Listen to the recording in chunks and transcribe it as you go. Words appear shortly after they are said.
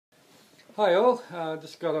Hi all,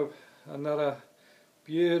 just got another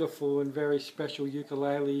beautiful and very special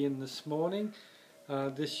ukulele in this morning.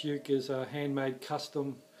 This uke is a handmade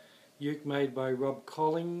custom uke made by Rob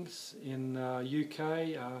Collins in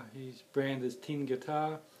UK. His brand is Tin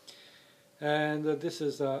Guitar. And this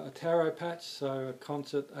is a Taropatch, so a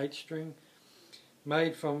concert 8-string,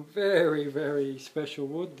 made from very special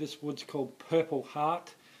wood. This wood's called Purple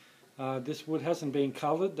Heart. This wood hasn't been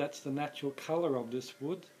coloured, that's the natural colour of this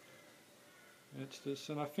wood. It's this,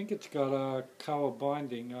 and I think it's got a koa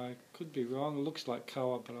binding. I could be wrong, it looks like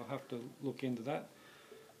koa, but I'll have to look into that.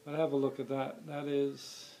 But have a look at that. That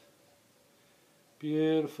is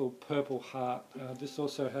beautiful Purple Heart. This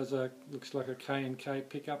also has looks like a K&K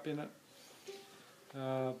pickup in it.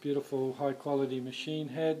 Beautiful high quality machine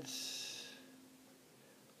heads,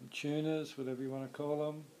 and tuners, whatever you want to call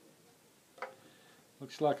them.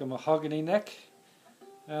 Looks like a mahogany neck.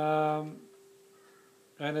 And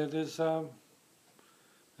it is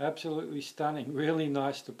absolutely stunning, really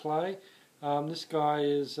nice to play. This guy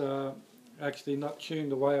is actually not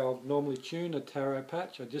tuned the way I'll normally tune a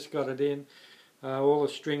Taropatch. I just got it in. All the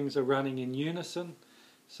strings are running in unison.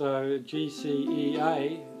 So G, C, E,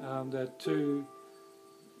 A, there are two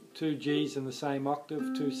Gs in the same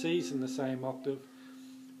octave, two Cs in the same octave,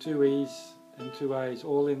 two Es and two As,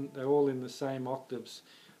 they're all in the same octaves.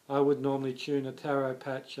 I would normally tune a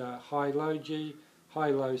Taropatch high-low G,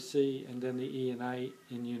 high-low C, and then the E and A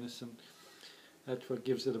in unison. That's what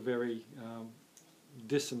gives it a very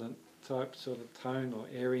dissonant type sort of tone or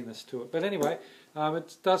airiness to it. But anyway,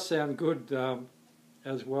 it does sound good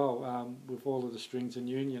as well with all of the strings in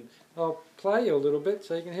union. I'll play you a little bit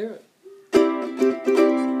so you can hear it.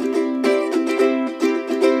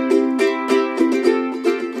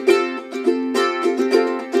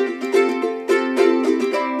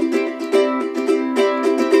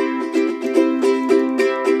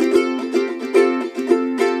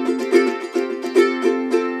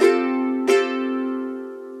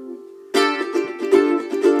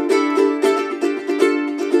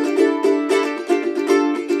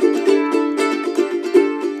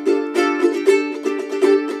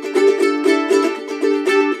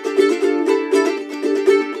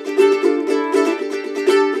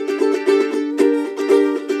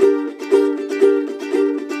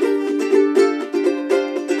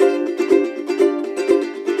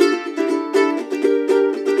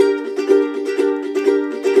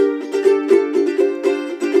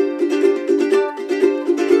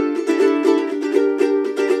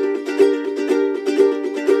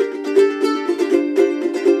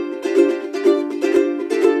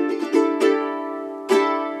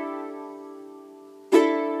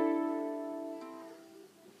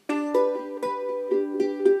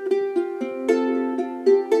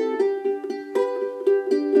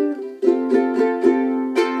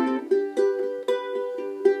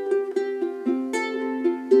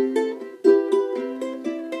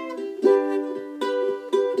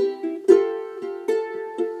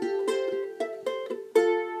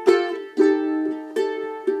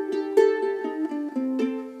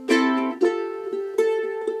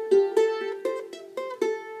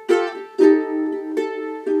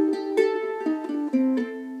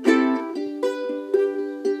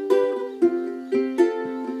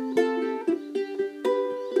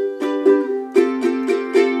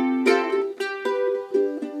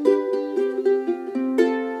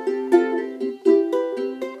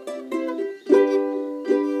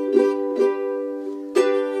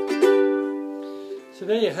 So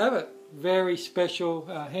there you have it, very special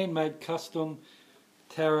handmade custom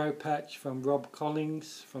Taropatch from Rob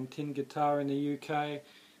Collins from Tin Guitar in the UK,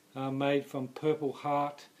 made from Purple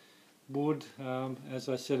Heart wood. As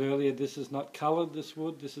I said earlier, this is not coloured, this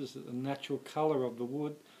wood, this is the natural colour of the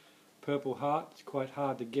wood, Purple Heart. It's quite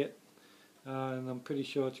hard to get, and I'm pretty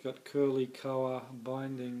sure it's got curly koa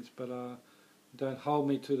bindings, but don't hold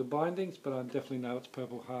me to the bindings, but I definitely know it's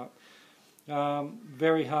Purple Heart.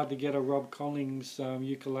 Very hard to get a Rob Collins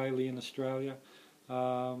ukulele in Australia.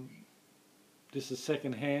 This is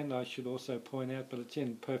second hand, I should also point out, but it's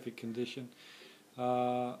in perfect condition.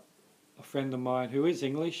 A friend of mine who is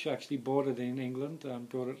English actually bought it in England,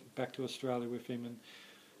 brought it back to Australia with him, and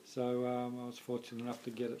so I was fortunate enough to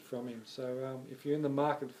get it from him. So if you're in the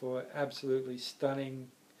market for absolutely stunning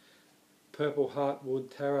Purple Heart wood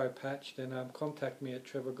Taropatch, then contact me at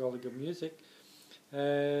Trevor Gollagher Music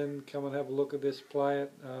and come and have a look at this, play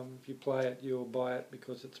it. If you play it, you'll buy it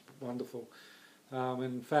because it's wonderful.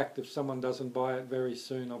 In fact, if someone doesn't buy it very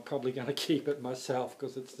soon, I'm probably going to keep it myself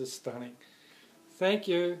because it's just stunning. Thank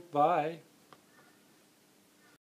you. Bye.